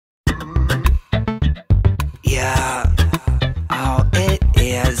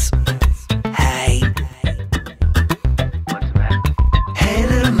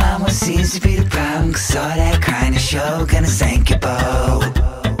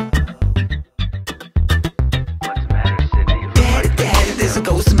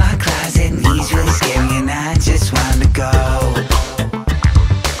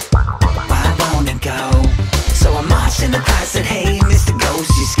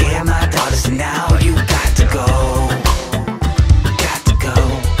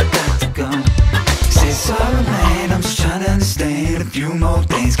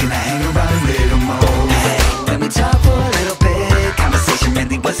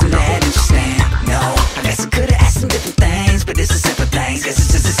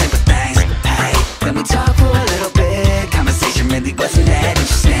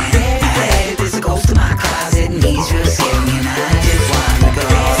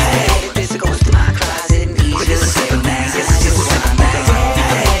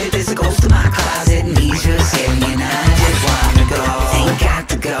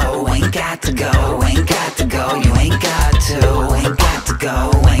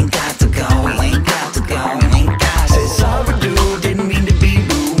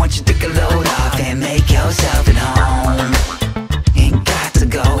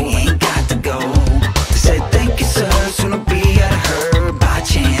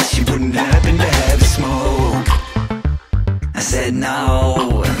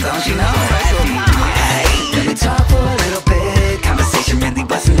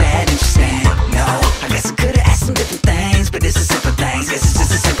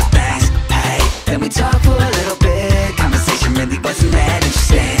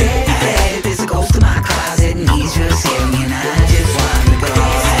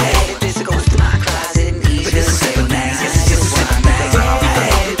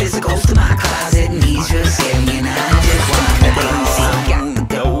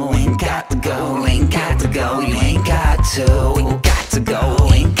go, you ain't got to go, you ain't got to. We got to go,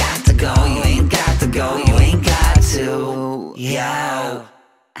 you ain't got to go, you ain't got to go, you ain't got to. Yo,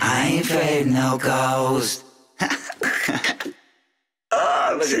 I ain't afraid of no ghost.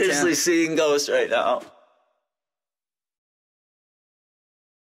 I'm seriously seeing ghosts right now.